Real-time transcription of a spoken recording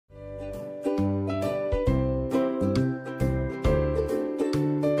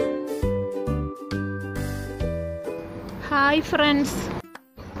Hi friends,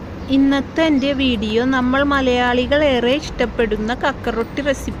 ഇന്നത്തെ എൻ്റെ video നമ്മൾ മലയാളികൾ ഏറെ ഇഷ്ടപ്പെടുന്ന കക്കറൊട്ടി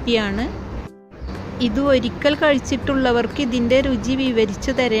റെസിപ്പിയാണ്. ഇത് ഒരിക്കൽ കഴിച്ചിട്ടുള്ളവർക്ക് ഇതിൻ്റെ രുചി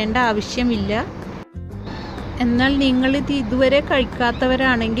വിവരിച്ചു തരേണ്ട ആവശ്യമില്ല. എന്നാൽ നിങ്ങളിത് ഇതുവരെ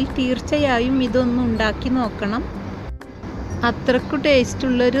കഴിക്കാത്തവരാണെങ്കിൽ തീർച്ചയായും ഇതൊന്ന് ഉണ്ടാക്കി നോക്കണം. അത്രയ്ക്കു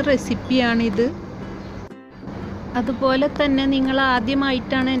ടേസ്റ്റുള്ളൊരു റെസിപ്പിയാണിത്. അതുപോലെ തന്നെ നിങ്ങൾ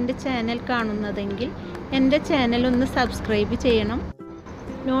ആദ്യമായിട്ടാണ് എൻ്റെ ചാനൽ കാണുന്നതെങ്കിൽ എൻ്റെ ചാനൽ ഒന്ന് സബ്സ്ക്രൈബ് ചെയ്യണം.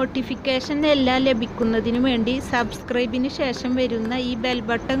 നോട്ടിഫിക്കേഷൻ എല്ലാം ലഭിക്കുന്നതിന് വേണ്ടി സബ്സ്ക്രൈബിന് ശേഷം വരുന്ന ഈ ബെൽ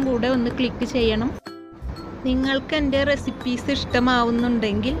ബട്ടൺ കൂടെ ഒന്ന് ക്ലിക്ക് ചെയ്യണം. നിങ്ങൾക്ക് എൻ്റെ റെസിപ്പീസ്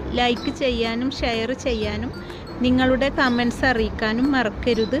ഇഷ്ടമാവുന്നുണ്ടെങ്കിൽ ലൈക്ക് ചെയ്യാനും ഷെയർ ചെയ്യാനും നിങ്ങളുടെ കമൻസ് അറിയിക്കാനും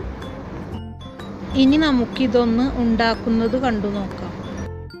മറക്കരുത്. ഇനി നമുക്കിതൊന്ന് ഉണ്ടാക്കുന്നത് കണ്ടു നോക്കാം.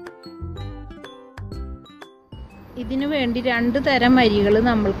 ഇതിനു വേണ്ടി 2 തരം അരികൾ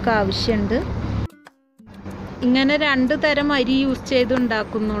നമ്മൾക്ക് ആവശ്യമുണ്ട്. ഇങ്ങനെ 2 തരം അരി യൂസ് ചെയ്ത്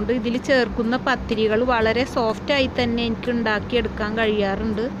ഉണ്ടാക്കുന്നുണ്ട് ഇതിൽ ചേർക്കുന്ന പത്തിരികൾ വളരെ സോഫ്റ്റായി തന്നെ എനിക്ക് ഉണ്ടാക്കിയെടുക്കാൻ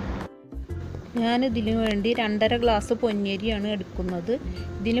കഴിയാറുണ്ട്. ഞാനിതിനു വേണ്ടി 2.5 ഗ്ലാസ് പൊന്നിയരിയാണ് എടുക്കുന്നത്.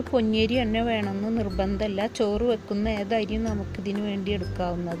 ഇതിന് പൊന്നിയരി തന്നെ വേണമെന്ന് നിർബന്ധമല്ല. ചോറ് വെക്കുന്ന ഏത് അരിയും നമുക്കിതിനു വേണ്ടി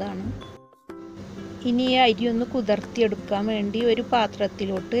എടുക്കാവുന്നതാണ്. ഇനി ഈ അരി ഒന്ന് കുതിർത്തിയെടുക്കാൻ വേണ്ടി ഒരു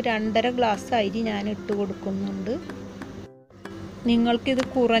പാത്രത്തിലോട്ട് 2.5 ഗ്ലാസ് അരി ഞാൻ ഇട്ട് കൊടുക്കുന്നുണ്ട്. നിങ്ങൾക്കിത്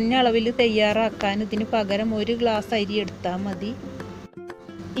കുറഞ്ഞ അളവിൽ തയ്യാറാക്കാൻ ഇതിന് പകരം 1 ഗ്ലാസ് അരി എടുത്താൽ മതി.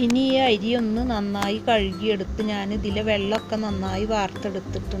 ഇനി ഈ അരി ഒന്ന് നന്നായി കഴുകിയെടുത്ത് ഞാൻ ഇതിലെ വെള്ളമൊക്കെ നന്നായി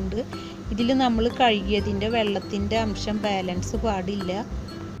വാർത്തെടുത്തിട്ടുണ്ട്. ഇതിൽ നമ്മൾ കഴുകിയതിൻ്റെ വെള്ളത്തിൻ്റെ അംശം ബാലൻസ് പാടില്ല.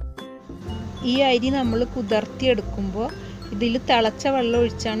 ഈ അരി നമ്മൾ കുതിർത്തിയെടുക്കുമ്പോൾ ഇതിൽ തിളച്ച വെള്ളം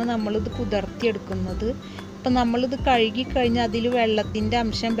ഒഴിച്ചാണ് നമ്മളിത് കുതിർത്തിയെടുക്കുന്നത്. ഇപ്പം നമ്മളിത് കഴുകിക്കഴിഞ്ഞാൽ അതിൽ വെള്ളത്തിൻ്റെ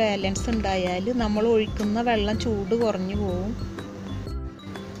അംശം ബാലൻസ് ഉണ്ടായാൽ നമ്മൾ ഒഴിക്കുന്ന വെള്ളം ചൂട് കുറഞ്ഞു പോകും.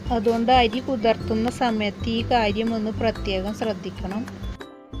 അതുകൊണ്ട് അരി കുതിർത്തുന്ന സമയത്ത് ഈ കാര്യം ഒന്ന് പ്രത്യേകം ശ്രദ്ധിക്കണം.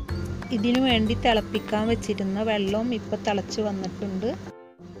 ഇതിനു വേണ്ടി തിളപ്പിക്കാൻ വെച്ചിരുന്ന വെള്ളം ഇപ്പോൾ തിളച്ച് വന്നിട്ടുണ്ട്.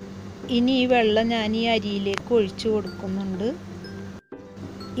 ഇനി ഈ വെള്ളം ഞാൻ ഈ അരിയിലേക്ക് ഒഴിച്ചു കൊടുക്കുന്നുണ്ട്.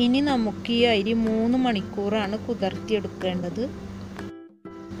 ഇനി നമുക്ക് ഈ അരി 3 മണിക്കൂറാണ് കുതിർത്തിയെടുക്കേണ്ടത്.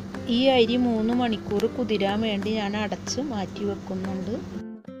 ഈ അരി 3 മണിക്കൂർ കുതിരാൻ വേണ്ടി ഞാൻ അടച്ച് മാറ്റി വെക്കുന്നുണ്ട്.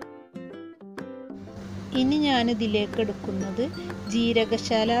 ഇനി ഞാനിതിലേക്ക് എടുക്കുന്നത്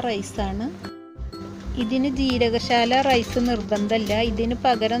ജീരകശാല റൈസാണ്. ഇതിന് ജീരകശാല റൈസ് നിർബന്ധമല്ല. ഇതിന്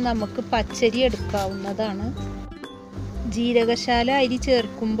പകരം നമുക്ക് പച്ചരി എടുക്കാവുന്നതാണ്. ജീരകശാല അരി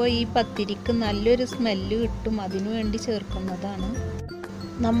ചേർക്കുമ്പോൾ ഈ പത്തിരിക്ക് നല്ലൊരു സ്മെല്ല് കിട്ടും. അതിനു വേണ്ടി ചേർക്കുന്നതാണ്.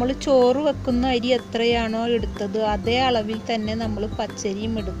 നമ്മൾ ചോറ് വെക്കുന്ന അരി എത്രയാണോ എടുത്തത് അതേ അളവിൽ തന്നെ നമ്മൾ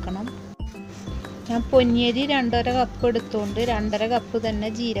പച്ചരിയും എടുക്കണം. ഞാൻ പൊന്നിയരി 2.5 കപ്പ് എടുത്തുകൊണ്ട് 2.5 കപ്പ് തന്നെ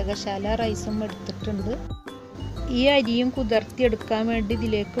ജീരകശാല റൈസും എടുത്തിട്ടുണ്ട്. ഈ അരിയും കുതിർത്തിയെടുക്കാൻ വേണ്ടി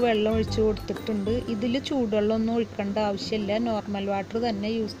ഇതിലേക്ക് വെള്ളം ഒഴിച്ചു കൊടുത്തിട്ടുണ്ട്. ഇതിൽ ചൂടുവെള്ളമൊന്നും ഒഴിക്കേണ്ട ആവശ്യമില്ല. നോർമൽ വാട്ടർ തന്നെ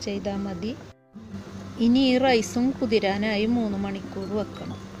യൂസ് ചെയ്താൽ മതി. ഇനി ഈ റൈസും കുതിരാനായി 3 മണിക്കൂർ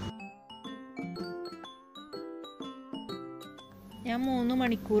വെക്കണം. ഞാൻ 3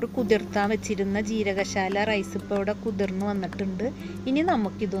 മണിക്കൂർ കുതിർത്താൻ വെച്ചിരുന്ന ജീരകശാല റൈസ് ഇപ്പോൾ ഇവിടെ കുതിർന്ന് വന്നിട്ടുണ്ട്. ഇനി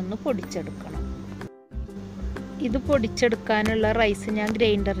നമുക്കിതൊന്ന് പൊടിച്ചെടുക്കണം. ഇത് പൊടിച്ചെടുക്കാനുള്ള റൈസ് ഞാൻ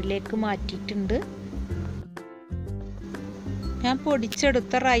ഗ്രൈൻഡറിലേക്ക് മാറ്റിയിട്ടുണ്ട്. ഞാൻ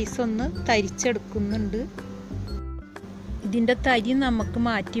പൊടിച്ചെടുത്ത റൈസ് ഒന്ന് തരിച്ചെടുക്കുന്നുണ്ട്. ഇതിൻ്റെ തരി നമുക്ക്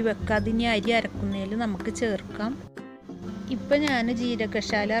മാറ്റി വെക്കാം. അതിന് അരി അരക്കുന്നതിൽ നമുക്ക് ചേർക്കാം. ഇപ്പം ഞാൻ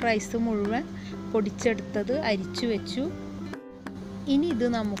ജീരകശാല റൈസ് മുഴുവൻ പൊടിച്ചെടുത്തത് അരിച്ചു വെച്ചു. ഇനി ഇത്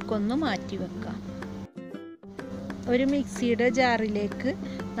നമുക്കൊന്ന് മാറ്റി വെക്കാം. ഒരു മിക്സിയുടെ ജാറിലേക്ക്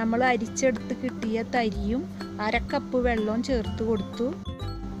നമ്മൾ അരിച്ചെടുത്ത് കിട്ടിയ തരിയും 1/2 കപ്പ് വെള്ളവും ചേർത്ത് കൊടുത്തു.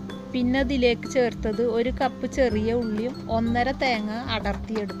 പിന്നെ അതിലേക്ക് ചേർത്തത് 1 കപ്പ് ചെറിയ ഉള്ളിയും 1.5 തേങ്ങ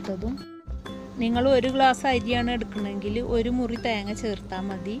അടർത്തിയെടുത്തതും. നിങ്ങൾ 1 ഗ്ലാസ് അരിയാണ് എടുക്കണമെങ്കിൽ 1 മുറി തേങ്ങ ചേർത്താൽ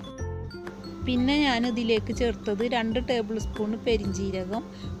മതി. പിന്നെ ഞാൻ ഇതിലേക്ക് ചേർത്തത് 2 ടേബിൾ സ്പൂൺ പെരിഞ്ജീരകം,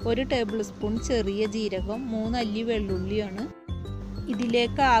 1 ടേബിൾ സ്പൂൺ ചെറിയ ജീരകം, 3 അല്ലി വെള്ളുള്ളിയാണ്.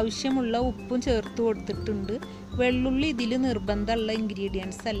 ഇതിലേക്ക് ആവശ്യമുള്ള ഉപ്പും ചേർത്ത് കൊടുത്തിട്ടുണ്ട്. വെള്ളുള്ളി ഇതിൽ നിർബന്ധമുള്ള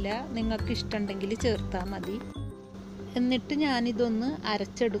ഇൻഗ്രീഡിയൻസ് അല്ല. നിങ്ങൾക്ക് ഇഷ്ടമുണ്ടെങ്കിൽ ചേർത്താൽ മതി. എന്നിട്ട് ഞാനിതൊന്ന്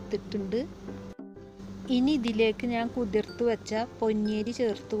അരച്ചെടുത്തിട്ടുണ്ട്. ഇനി ഇതിലേക്ക് ഞാൻ കുതിർത്ത് വെച്ച പൊന്നിയരി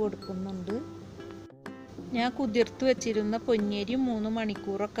ചേർത്ത് കൊടുക്കുന്നുണ്ട്. ഞാൻ കുതിർത്ത് വെച്ചിരുന്ന പൊന്നിയരി 3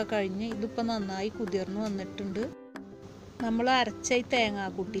 മണിക്കൂറൊക്കെ കഴിഞ്ഞ് ഇതിപ്പോൾ നന്നായി കുതിർന്ന് വന്നിട്ടുണ്ട്. നമ്മൾ അരച്ച ഈ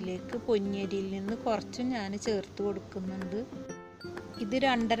തേങ്ങാക്കൂട്ടിലേക്ക് പൊന്നിയരിയിൽ നിന്ന് കുറച്ചും ഞാൻ ചേർത്ത് കൊടുക്കുന്നുണ്ട്. ഇത്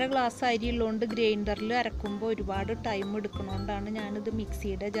 2.5 ഗ്ലാസ് അരി ഉള്ളതുകൊണ്ട് ഗ്രൈൻഡറിൽ അരക്കുമ്പോൾ ഒരുപാട് ടൈം എടുക്കുന്നതുകൊണ്ടാണ് ഞാനിത്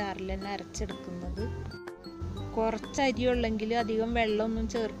മിക്സിയുടെ ജാറിൽ തന്നെ അരച്ചെടുക്കുന്നത്. കുറച്ച് അരി ഉള്ളെങ്കിൽ അധികം വെള്ളമൊന്നും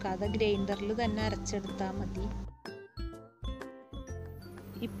ചേർക്കാതെ ഗ്രൈൻഡറിൽ തന്നെ അരച്ചെടുത്താൽ മതി.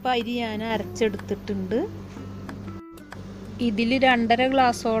 ഇപ്പം അരി ഞാൻ അരച്ചെടുത്തിട്ടുണ്ട്. ഇതിൽ 2.5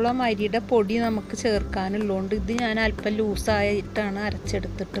 ഗ്ലാസ്സോളം അരിയുടെ പൊടി നമുക്ക് ചേർക്കാനുള്ളതുകൊണ്ട് ഇത് ഞാൻ അല്പം ലൂസായിട്ടാണ്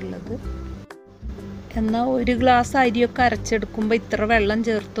അരച്ചെടുത്തിട്ടുള്ളത്. എന്നാൽ 1 ഗ്ലാസ് അരിയൊക്കെ അരച്ചെടുക്കുമ്പോൾ ഇത്ര വെള്ളം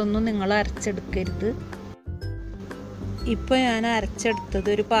ചേർത്തൊന്നും നിങ്ങൾ അരച്ചെടുക്കരുത്. ഇപ്പോൾ ഞാൻ അരച്ചെടുത്തത്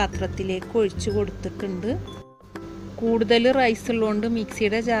ഒരു പാത്രത്തിലേക്ക് ഒഴിച്ചു കൊടുത്തിട്ടുണ്ട്. കൂടുതൽ റൈസ് ഉള്ളതുകൊണ്ട്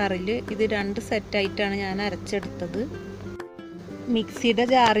മിക്സിയുടെ ജാറിൽ ഇത് 2 സെറ്റായിട്ടാണ് ഞാൻ അരച്ചെടുത്തത്. മിക്സിയുടെ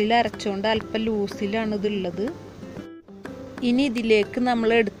ജാറിൽ അരച്ചുകൊണ്ട് അല്പം ലൂസിലാണ് ഇതുള്ളത്. ഇനി ഇതിലേക്ക് നമ്മൾ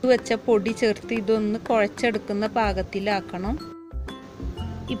എടുത്തു വെച്ച പൊടി ചേർത്ത് ഇതൊന്ന് കുഴച്ചെടുക്കുന്ന പാകത്തിലാക്കണം.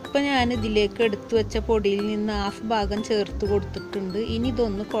 ഇപ്പം ഞാൻ ഇതിലേക്ക് എടുത്തു വെച്ച പൊടിയിൽ നിന്ന് 1/2 ഭാഗം ചേർത്ത് കൊടുത്തിട്ടുണ്ട്. ഇനി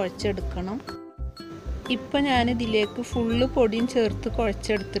ഇതൊന്ന് കുഴച്ചെടുക്കണം. ഇപ്പം ഞാൻ ഇതിലേക്ക് ഫുള്ള് പൊടിയും ചേർത്ത്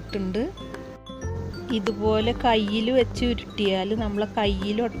കുഴച്ചെടുത്തിട്ടുണ്ട്. ഇതുപോലെ കയ്യിൽ വെച്ച് ഉരുട്ടിയാൽ നമ്മളെ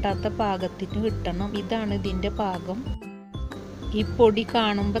കയ്യിൽ ഒട്ടാത്ത പാകത്തിന് കിട്ടണം. ഇതാണ് ഇതിൻ്റെ പാകം. ഈ പൊടി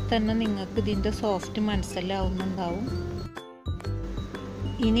കാണുമ്പോൾ തന്നെ നിങ്ങൾക്ക് ഇതിൻ്റെ സോഫ്റ്റ് മനസ്സിലാവുന്നുണ്ടാവും.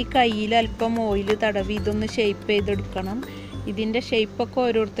 ഇനി കയ്യിൽ അല്പം ഓയിൽ തടവി ഇതൊന്ന് ഷേപ്പ് ചെയ്തെടുക്കണം. ഇതിൻ്റെ ഷേപ്പൊക്കെ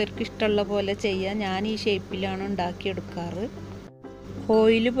ഓരോരുത്തർക്ക് ഇഷ്ടമുള്ള പോലെ ചെയ്യാം. ഞാൻ ഈ ഷേപ്പിലാണ് ഉണ്ടാക്കിയെടുക്കാറ്.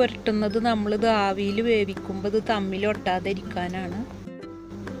 ഓയിൽ പുരട്ടുന്നത് നമ്മളിത് ആവിയിൽ വേവിക്കുമ്പോൾ ഇത് തമ്മിൽ ഒട്ടാതിരിക്കാനാണ്.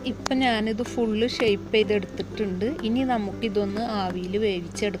 ഇപ്പം ഞാനിത് ഫുള്ള് ഷേപ്പ് ചെയ്തെടുത്തിട്ടുണ്ട്. ഇനി നമുക്കിതൊന്ന് ആവിയിൽ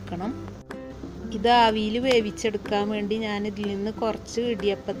വേവിച്ചെടുക്കണം. ഇത് ആവിയിൽ വേവിച്ചെടുക്കാൻ വേണ്ടി ഞാനിതിൽ നിന്ന് കുറച്ച്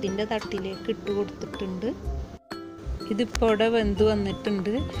ഇടിയപ്പത്തിൻ്റെ തട്ടിലേക്ക് ഇട്ട് കൊടുത്തിട്ടുണ്ട്. ഇതിപ്പോൾ ഇവിടെ വെന്ത്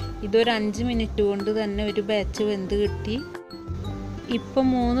വന്നിട്ടുണ്ട്. ഇതൊരു 5 മിനിറ്റ് കൊണ്ട് തന്നെ ഒരു ബാച്ച് വെന്ത് കിട്ടി. ഇപ്പം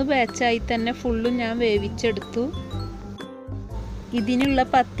 3 ബാച്ചായി തന്നെ ഫുള്ളും ഞാൻ വേവിച്ചെടുത്തു. ഇതിനുള്ള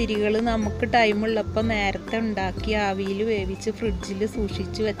പത്തിരികൾ നമുക്ക് ടൈമുള്ളപ്പോൾ നേരത്തെ ഉണ്ടാക്കി ആവിയിൽ വേവിച്ച് ഫ്രിഡ്ജിൽ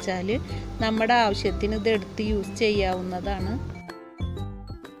സൂക്ഷിച്ച് വെച്ചാൽ നമ്മുടെ ആവശ്യത്തിന് ഇതെടുത്ത് യൂസ് ചെയ്യാവുന്നതാണ്.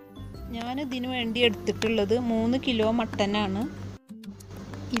 ഞാനിതിനു വേണ്ടി എടുത്തിട്ടുള്ളത് 3 കിലോ മട്ടനാണ്.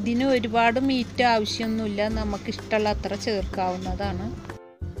 ഇതിന് ഒരുപാട് മീറ്റ് ആവശ്യമൊന്നുമില്ല, നമുക്കിഷ്ടമുള്ള അത്ര ചേർക്കാവുന്നതാണ്.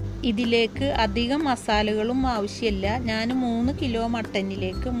 ഇതിലേക്ക് അധികം മസാലകളും ആവശ്യമില്ല. ഞാൻ 3 കിലോ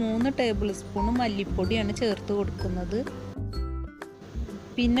മട്ടനിലേക്ക് 3 ടേബിൾ സ്പൂൺ മല്ലിപ്പൊടിയാണ് ചേർത്ത് കൊടുക്കുന്നത്.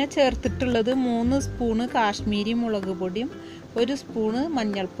 പിന്നെ ചേർത്തിട്ടുള്ളത് 3 സ്പൂണ് കാശ്മീരി മുളക് പൊടിയും 1 സ്പൂണ്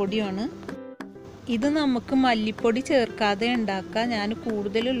മഞ്ഞൾപ്പൊടിയുമാണ്. ഇത് നമുക്ക് മല്ലിപ്പൊടി ചേർക്കാതെ ഉണ്ടാക്കാം. ഞാൻ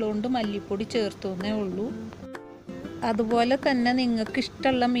കൂടുതലുള്ളതുകൊണ്ട് മല്ലിപ്പൊടി ചേർത്തുന്നേ ഉള്ളൂ. അതുപോലെ തന്നെ നിങ്ങൾക്ക്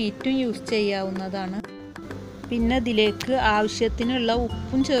ഇഷ്ടമുള്ള മീറ്റും യൂസ് ചെയ്യാവുന്നതാണ്. പിന്നെ ഇതിലേക്ക് ആവശ്യത്തിനുള്ള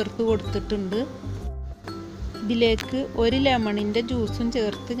ഉപ്പും ചേർത്ത് കൊടുത്തിട്ടുണ്ട്. ഇതിലേക്ക് 1 ലെമണിൻ്റെ ജ്യൂസും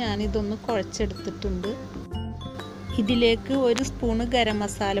ചേർത്ത് ഞാനിതൊന്ന് കുഴച്ചെടുത്തിട്ടുണ്ട്. ഇതിലേക്ക് 1 സ്പൂണ് ഗരം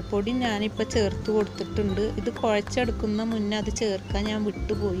മസാലപ്പൊടി ഞാനിപ്പോൾ ചേർത്ത് കൊടുത്തിട്ടുണ്ട്. ഇത് കുഴച്ചെടുക്കുന്ന മുന്നേ അത് ചേർക്കാൻ ഞാൻ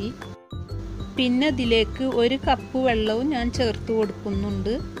വിട്ടുപോയി. പിന്നെ ഇതിലേക്ക് 1 കപ്പ് വെള്ളവും ഞാൻ ചേർത്ത്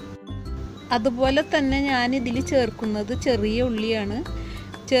കൊടുക്കുന്നുണ്ട്. അതുപോലെ തന്നെ ഞാനിതിൽ ചേർക്കുന്നത് ചെറിയ ഉള്ളിയാണ്.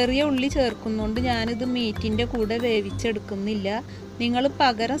 ചെറിയ ഉള്ളി ചേർക്കുന്നതുകൊണ്ട് ഞാനിത് മീറ്റിൻ്റെ കൂടെ വേവിച്ചെടുക്കുന്നില്ല. നിങ്ങൾ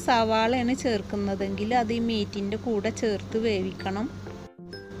പകരം സവാളയാണ് ചേർക്കുന്നതെങ്കിൽ അത് ഈ മീറ്റിൻ്റെ കൂടെ ചേർത്ത് വേവിക്കണം.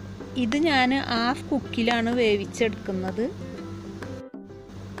 ഇത് ഞാൻ 1/2 കുക്കിലാണ് വേവിച്ചെടുക്കുന്നത്.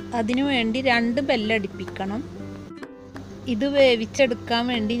 അതിനു വേണ്ടി 2 ബെല്ലടിപ്പിക്കണം. ഇത് വേവിച്ചെടുക്കാൻ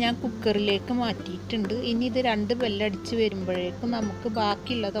വേണ്ടി ഞാൻ കുക്കറിലേക്ക് മാറ്റിയിട്ടുണ്ട്. ഇനി ഇത് 2 ബെല്ലടിച്ച് വരുമ്പോഴേക്കും നമുക്ക്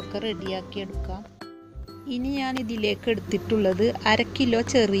ബാക്കിയുള്ളതൊക്കെ റെഡിയാക്കി എടുക്കാം. ഇനി ഞാൻ ഇതിലേക്ക് എടുത്തിട്ടുള്ളത് 1/2 കിലോ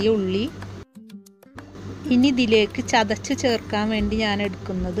ചെറിയ ഉള്ളി. ഇനി ഇതിലേക്ക് ചതച്ച് ചേർക്കാൻ വേണ്ടി ഞാൻ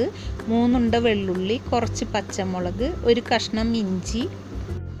എടുക്കുന്നത് 3 ഉണ്ട വെള്ളുള്ളി, കുറച്ച് പച്ചമുളക്, 1 കഷ്ണം ഇഞ്ചി.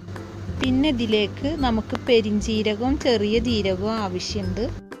 പിന്നെ ഇതിലേക്ക് നമുക്ക് പെരിഞ്ജീരകവും ചെറിയ ജീരകവും ആവശ്യമുണ്ട്.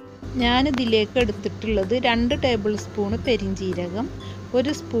 ഞാനിതിലേക്ക് എടുത്തിട്ടുള്ളത് 2 ടേബിൾ സ്പൂണ് പെരിഞ്ജീരകം,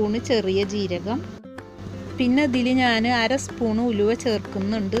 1 സ്പൂണ് ചെറിയ ജീരകം. പിന്നെ ഇതിൽ ഞാൻ 1/2 സ്പൂണ് ഉലുവ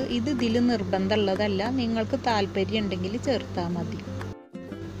ചേർക്കുന്നുണ്ട്. ഇതിൽ നിർബന്ധമുള്ളതല്ല, നിങ്ങൾക്ക് താല്പര്യം ഉണ്ടെങ്കിൽ ചേർത്താൽ മതി.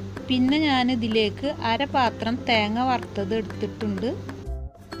 പിന്നെ ഞാനിതിലേക്ക് 1/2 പാത്രം തേങ്ങ വറുത്തത് എടുത്തിട്ടുണ്ട്.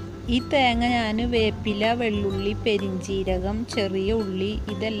 ഈ തേങ്ങ ഞാൻ വേപ്പില, വെള്ളുള്ളി, പെരിഞ്ജീരകം, ചെറിയ ഉള്ളി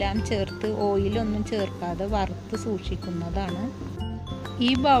ഇതെല്ലാം ചേർത്ത് ഓയിലൊന്നും ചേർക്കാതെ വറുത്ത് സൂക്ഷിക്കുന്നതാണ്.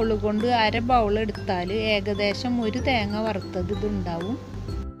 ഈ ബൗൾ കൊണ്ട് 1/2 ബൗൾ എടുത്താൽ ഏകദേശം 1 തേങ്ങ വറുത്തത് ഇതുണ്ടാവും.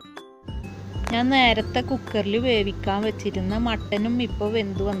 ഞാൻ നേരത്തെ കുക്കറിൽ വേവിക്കാൻ വെച്ചിരുന്ന മട്ടനും ഇപ്പോൾ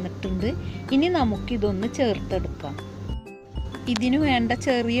വെന്ത് വന്നിട്ടുണ്ട്. ഇനി നമുക്കിതൊന്ന് ചേർത്തെടുക്കാം. ഇതിനു വേണ്ട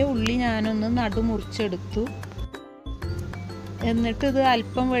ചെറിയ ഉള്ളി ഞാനൊന്ന് നടുമുറിച്ചെടുത്തു. എന്നിട്ട് ഇത്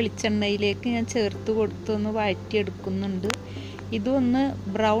അല്പം വെളിച്ചെണ്ണയിലേക്ക് ഞാൻ ചേർത്ത് കൊടുത്തൊന്ന് വഴറ്റിയെടുക്കുന്നുണ്ട്. ഇതൊന്ന്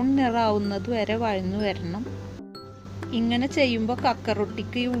ബ്രൗൺ നിറാവുന്നത് വരെ വഴന്നു വരണം. ഇങ്ങനെ ചെയ്യുമ്പോൾ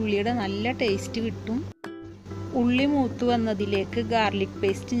കക്കറൊട്ടിക്ക് ഈ ഉള്ളിയുടെ നല്ല ടേസ്റ്റ് കിട്ടും. ഉള്ളി മൂത്ത് വന്നതിലേക്ക് ഗാർലിക്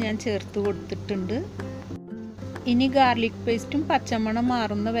പേസ്റ്റ് ഞാൻ ചേർത്ത് കൊടുത്തിട്ടുണ്ട്. ഇനി ഗാർലിക് പേസ്റ്റും പച്ചമണം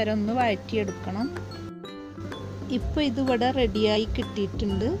മാറുന്ന വരെ ഒന്ന് വഴറ്റിയെടുക്കണം. ഇപ്പോൾ ഇതിവിടെ റെഡിയായി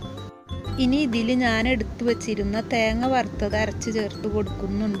കിട്ടിയിട്ടുണ്ട്. ഇനി ഇതിൽ ഞാൻ എടുത്തു വച്ചിരുന്ന തേങ്ങ വറുത്തത് അരച്ച് ചേർത്ത്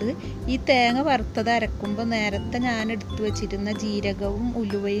കൊടുക്കുന്നുണ്ട്. ഈ തേങ്ങ വറുത്തത് അരക്കുമ്പോൾ നേരത്തെ ഞാൻ എടുത്തു വച്ചിരുന്ന ജീരകവും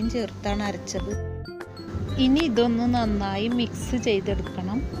ഉലുവയും ചേർത്താണ് അരച്ചത്. ഇനി ഇതൊന്ന് നന്നായി മിക്സ്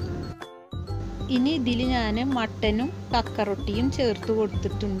ചെയ്തെടുക്കണം. ഇനി ഇതിൽ ഞാൻ മട്ടനും കക്കറൊട്ടിയും ചേർത്ത്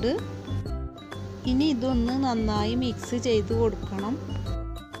കൊടുത്തിട്ടുണ്ട്. ഇനി ഇതൊന്ന് നന്നായി മിക്സ് ചെയ്ത് കൊടുക്കണം.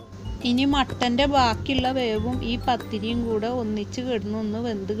 ഇനി മട്ടൻ്റെ ബാക്കിയുള്ള വേവും ഈ പത്തിരിയും കൂടെ ഒന്നിച്ച് കിടന്നൊന്ന്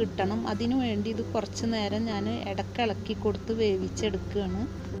വെന്ത് കിട്ടണം. അതിനു വേണ്ടി ഇത് കുറച്ച് നേരം ഞാൻ ഇടക്കിളക്കി കൊടുത്ത് വേവിച്ചെടുക്കുകയാണ്.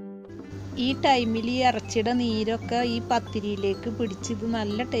 ഈ ടൈമിൽ ഈ ഇറച്ചിയുടെ നീരൊക്കെ ഈ പത്തിരിയിലേക്ക് പിടിച്ചിത്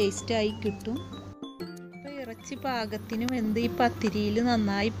നല്ല ടേസ്റ്റായി കിട്ടും. അപ്പോൾ ഇറച്ചി പാകത്തിന് വെന്ത് ഈ പത്തിരിയിൽ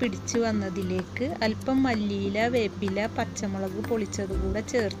നന്നായി പിടിച്ച് വന്നതിലേക്ക് അല്പം മല്ലിയില, വേപ്പില, പച്ചമുളക് പൊളിച്ചത് കൂടെ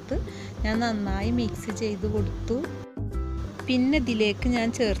ചേർത്ത് ഞാൻ നന്നായി മിക്സ് ചെയ്ത് കൊടുത്തു. പിന്നെ ഇതിലേക്ക് ഞാൻ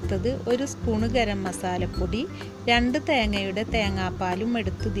ചേർത്തത് 1 സ്പൂണ് ഗരം മസാലപ്പൊടി, 2 തേങ്ങയുടെ തേങ്ങാപ്പാലും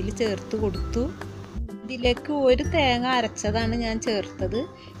എടുത്ത് ഇതിൽ ചേർത്ത് കൊടുത്തു. ഇതിലേക്ക് 1 തേങ്ങ അരച്ചതാണ് ഞാൻ ചേർത്തത്.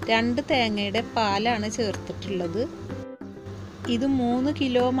 2 തേങ്ങയുടെ പാലാണ് ചേർത്തിട്ടുള്ളത്. ഇത് 3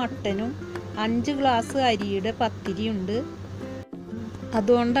 കിലോ മട്ടനും 5 ഗ്ലാസ് അരിയുടെ പത്തിരിയുണ്ട്.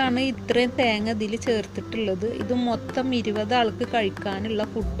 അതുകൊണ്ടാണ് ഇത്രയും തേങ്ങ ഇതിൽ ചേർത്തിട്ടുള്ളത്. ഇത് മൊത്തം 20 ആൾക്ക് കഴിക്കാനുള്ള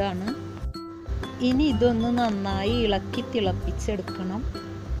ഫുഡാണ്. ഇനി ഇതൊന്ന് നന്നായി ഇളക്കി തിളപ്പിച്ചെടുക്കണം.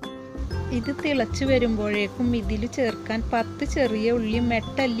 ഇത് തിളച്ച് വരുമ്പോഴേക്കും ഇതിൽ ചേർക്കാൻ 10 ചെറിയ ഉള്ളിയും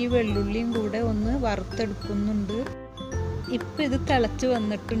 8 അല്ലി വെള്ളുള്ളിയും കൂടെ ഒന്ന് വറുത്തെടുക്കുന്നുണ്ട്. ഇപ്പം ഇത് തിളച്ച്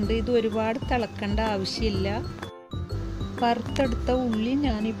വന്നിട്ടുണ്ട്. ഇത് ഒരുപാട് തിളക്കേണ്ട ആവശ്യമില്ല. വറുത്തെടുത്ത ഉള്ളി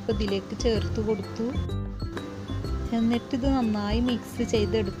ഞാനിപ്പോൾ ഇതിലേക്ക് ചേർത്ത് കൊടുത്തു. എന്നിട്ടിത് നന്നായി മിക്സ്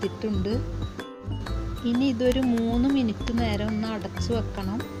ചെയ്തെടുത്തിട്ടുണ്ട്. ഇനി ഇതൊരു 3 മിനിറ്റ് നേരം ഒന്ന് അടച്ചു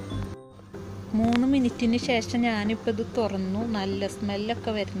വെക്കണം. 3 മിനിറ്റിന് ശേഷം ഞാനിപ്പോൾ ഇത് തുറന്നു. നല്ല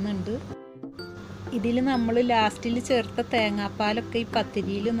സ്മെല്ലൊക്കെ വരുന്നുണ്ട്. ഇതിൽ നമ്മൾ ലാസ്റ്റിൽ ചേർത്ത തേങ്ങാപ്പാലൊക്കെ ഈ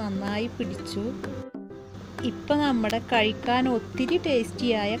പത്തിരിയിൽ നന്നായി പിടിച്ചു. ഇപ്പം നമ്മുടെ കഴിക്കാൻ ഒത്തിരി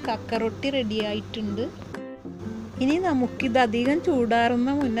ടേസ്റ്റിയായ കക്കറൊട്ടി റെഡി ആയിട്ടുണ്ട്. ഇനി നമുക്കിത് അധികം ചൂടാറുന്ന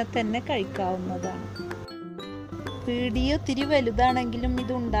മുന്നേ തന്നെ കഴിക്കാവുന്നതാണ്. വീഡിയോ ഒത്തിരി വലുതാണെങ്കിലും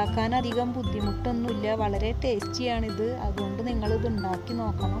ഇത് ഉണ്ടാക്കാൻ അധികം ബുദ്ധിമുട്ടൊന്നുമില്ല. വളരെ ടേസ്റ്റിയാണിത്. അതുകൊണ്ട് നിങ്ങളിത് ഉണ്ടാക്കി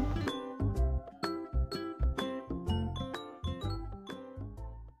നോക്കണം.